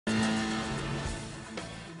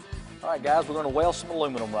All right, guys, we're going to weld some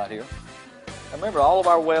aluminum right here. Now remember, all of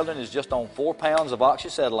our welding is just on 4 pounds of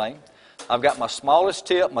oxyacetylene. I've got my smallest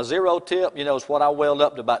tip, my 0 tip, you know, is what I weld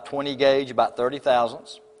up to about 20 gauge, about 30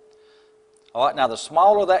 thousandths. All right, now the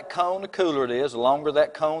smaller that cone, the cooler it is. The longer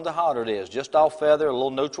that cone, the hotter it is. Just off feather, a little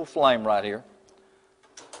neutral flame right here.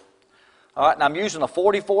 All right, now I'm using a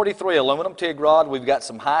 4043 aluminum TIG rod. We've got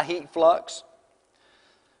some high heat flux.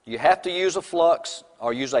 You have to use a flux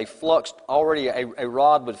or use a flux, already a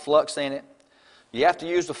rod with flux in it. You have to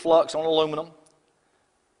use the flux on aluminum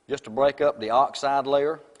just to break up the oxide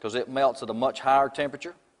layer because it melts at a much higher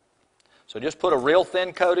temperature. So just put a real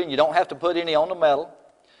thin coating. You don't have to put any on the metal.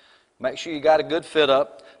 Make sure you got a good fit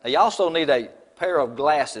up. Now you also need a pair of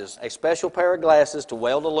glasses, a special pair of glasses to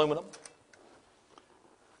weld aluminum.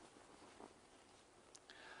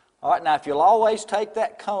 All right, now if you'll always take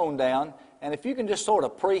that cone down, and if you can just sort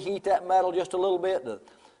of preheat that metal just a little bit,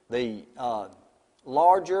 the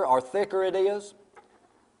larger or thicker it is,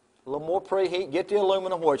 a little more preheat, get the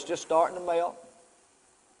aluminum where it's just starting to melt,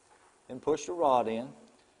 and push the rod in.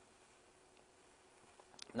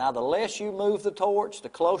 Now the less you move the torch, the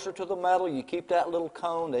closer to the metal you keep that little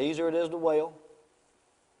cone, the easier it is to weld.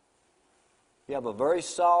 You have a very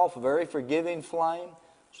soft, very forgiving flame,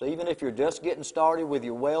 so even if you're just getting started with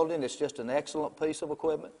your welding, it's just an excellent piece of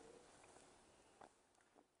equipment.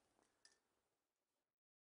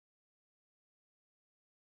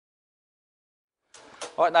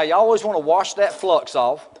 All right, now you always want to wash that flux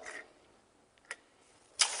off.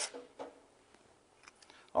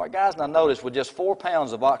 All right, guys, now notice with just 4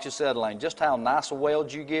 pounds of oxyacetylene, just how nice a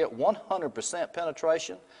weld you get. 100%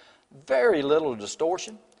 penetration, very little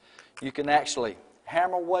distortion. You can actually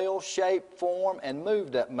hammer weld, shape, form, and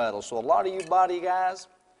move that metal. So a lot of you body guys,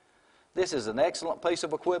 this is an excellent piece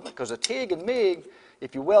of equipment because a TIG and MIG,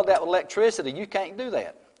 if you weld that with electricity, you can't do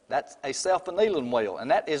that. That's a self-annealing weld,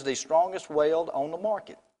 and that is the strongest weld on the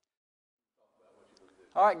market.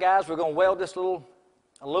 All right, guys, we're going to weld this little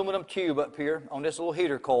aluminum tube up here on this little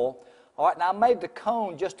heater coil. All right, now I made the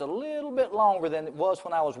cone just a little bit longer than it was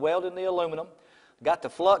when I was welding the aluminum. Got the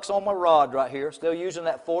flux on my rod right here, still using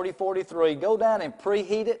that 4043. Go down and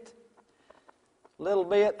preheat it a little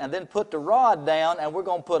bit, and then put the rod down, and we're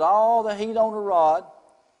going to put all the heat on the rod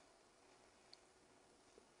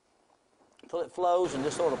until it flows, and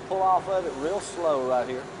just sort of pull off of it real slow right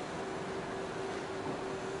here.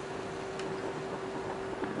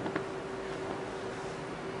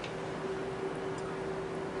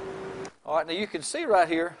 All right, now you can see right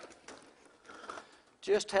here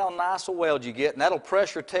just how nice a weld you get, and that'll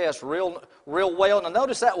pressure test real well. Now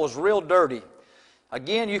notice that was real dirty.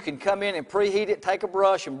 Again, you can come in and preheat it, take a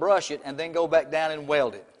brush and brush it, and then go back down and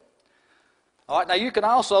weld it. All right, now you can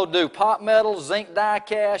also do pot metal, zinc die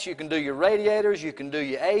cast, you can do your radiators, you can do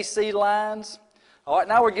your AC lines. All right,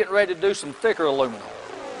 now we're getting ready to do some thicker aluminum.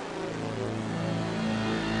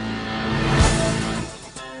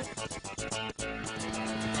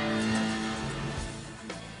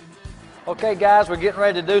 Okay guys, we're getting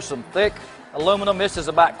ready to do some thick aluminum. This is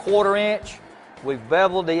about 1/4 inch. We've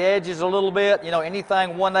beveled the edges a little bit. You know,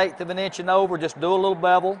 anything 1/8 of an inch and over, just do a little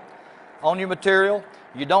bevel on your material.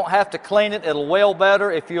 You don't have to clean it. It'll weld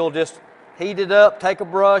better if you'll just heat it up, take a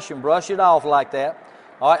brush and brush it off like that.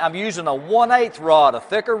 All right, I'm using a 1/8 rod, a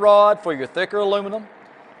thicker rod for your thicker aluminum.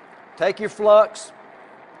 Take your flux.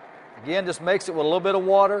 Again, just mix it with a little bit of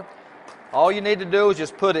water. All you need to do is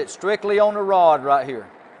just put it strictly on the rod right here.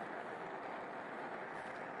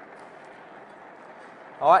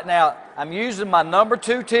 All right, now I'm using my number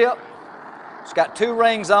 2 tip. It's got 2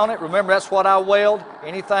 rings on it. Remember, that's what I weld,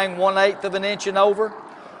 anything 1/8 of an inch and over.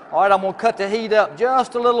 All right, I'm going to cut the heat up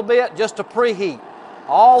just a little bit just to preheat.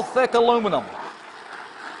 All thick aluminum.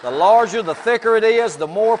 The larger, the thicker it is, the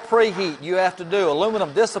more preheat you have to do.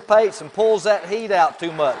 Aluminum dissipates and pulls that heat out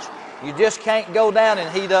too much. You just can't go down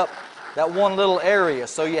and heat up that one little area.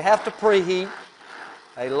 So you have to preheat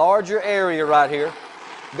a larger area right here.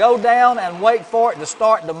 Go down and wait for it to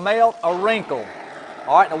start to melt or wrinkle.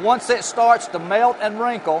 All right, now once it starts to melt and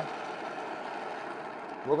wrinkle,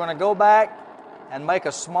 we're going to go back and make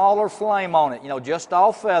a smaller flame on it, you know, just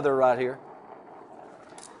off feather right here.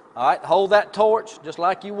 All right, hold that torch just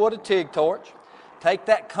like you would a TIG torch. Take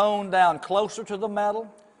that cone down closer to the metal.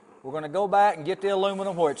 We're going to go back and get the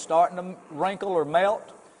aluminum where it's starting to wrinkle or melt.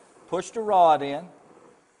 Push the rod in.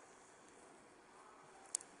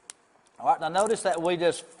 All right, now notice that we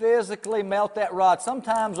just physically melt that rod.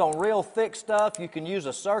 Sometimes on real thick stuff you can use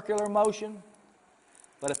a circular motion,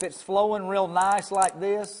 but if it's flowing real nice like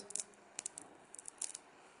this,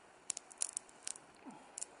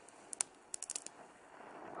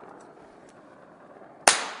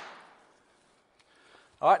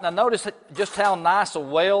 All right, now notice just how nice a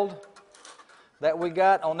weld that we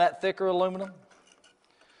got on that thicker aluminum.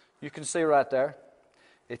 You can see right there.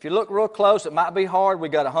 If you look real close, it might be hard. We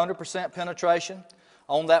got 100% penetration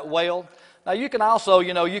on that weld. Now you can also,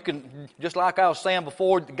 you can, just like I was saying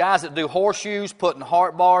before, the guys that do horseshoes, putting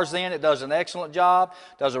heart bars in, it does an excellent job.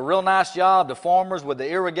 Does a real nice job, the farmers with the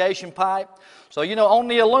irrigation pipe. So, on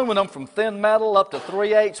the aluminum from thin metal up to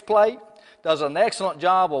 3/8 plate, does an excellent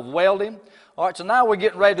job of welding. All right, so now we're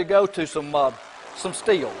getting ready to go to some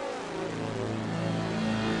steel.